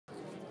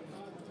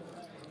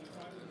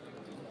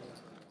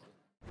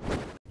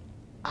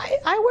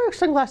I wear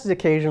sunglasses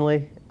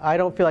occasionally. I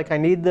don't feel like I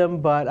need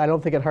them, but I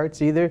don't think it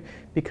hurts either,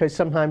 because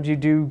sometimes you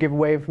do give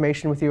away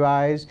information with your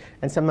eyes,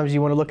 and sometimes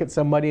you want to look at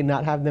somebody and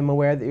not have them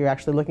aware that you're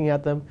actually looking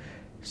at them.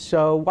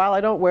 So while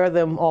I don't wear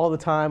them all the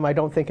time, I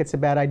don't think it's a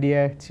bad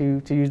idea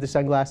to use the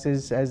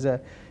sunglasses as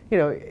a, you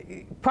know,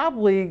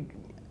 probably,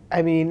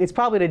 I mean, it's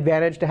probably an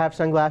advantage to have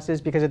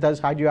sunglasses because it does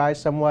hide your eyes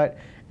somewhat,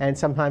 and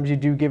sometimes you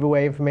do give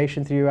away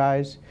information through your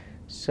eyes.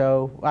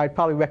 So I'd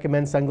probably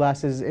recommend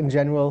sunglasses in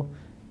general,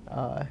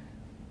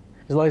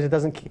 as long as it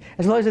doesn't,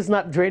 as long as it's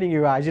not draining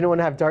your eyes. You don't want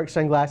to have dark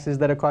sunglasses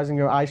that are causing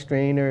your eye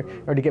strain or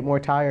to get more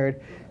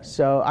tired.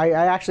 So I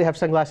actually have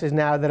sunglasses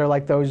now that are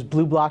like those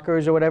blue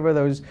blockers or whatever.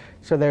 Those,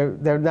 so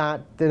they're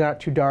not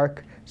too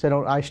dark, so they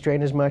don't eye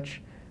strain as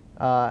much.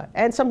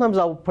 And sometimes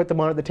I'll put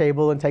them on at the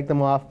table and take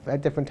them off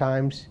at different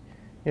times,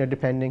 you know,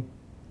 depending.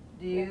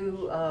 Do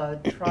you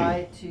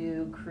try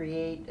to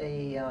create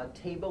a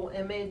table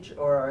image,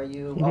 or are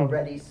you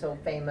already so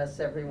famous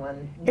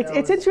everyone knows?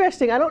 It's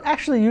interesting. I don't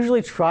actually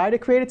usually try to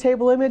create a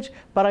table image,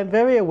 but I'm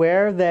very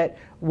aware that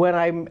when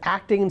I'm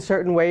acting in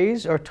certain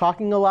ways or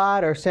talking a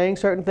lot or saying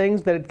certain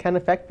things, that it can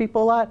affect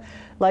people a lot.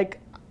 Like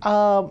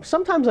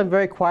sometimes I'm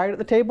very quiet at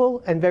the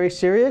table and very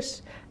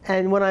serious,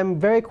 and when I'm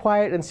very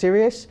quiet and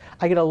serious,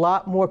 I get a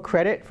lot more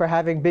credit for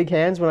having big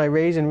hands when I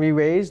raise and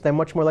re-raise. They're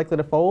much more likely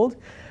to fold.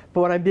 But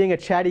when I'm being a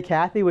chatty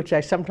Cathy, which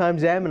I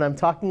sometimes am, and I'm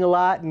talking a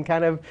lot and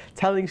kind of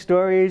telling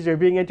stories or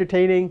being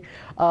entertaining,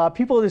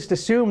 people just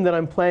assume that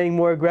I'm playing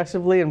more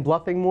aggressively and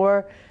bluffing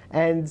more.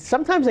 And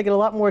sometimes I get a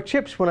lot more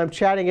chips when I'm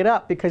chatting it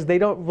up because they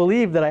don't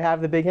believe that I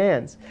have the big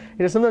hands. You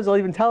know, sometimes I'll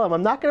even tell them,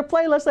 I'm not going to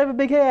play unless I have a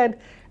big hand.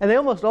 And they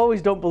almost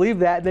always don't believe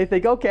that. And they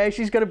think, okay,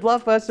 she's going to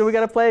bluff us, so we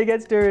got to play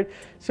against her.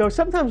 So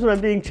sometimes when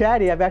I'm being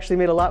chatty, I've actually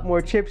made a lot more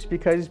chips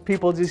because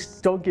people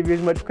just don't give you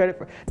as much credit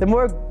for. The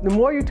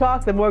more you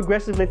talk, the more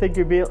aggressive they think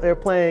they're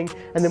playing,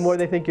 and the more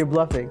they think you're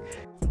bluffing.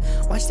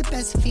 Watch the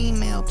best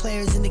female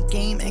players in the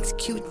game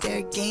execute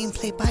their game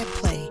play by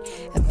play.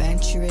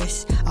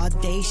 Adventurous,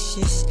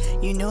 audacious,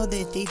 you know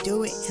that they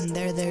do it and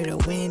they're there to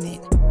win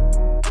it.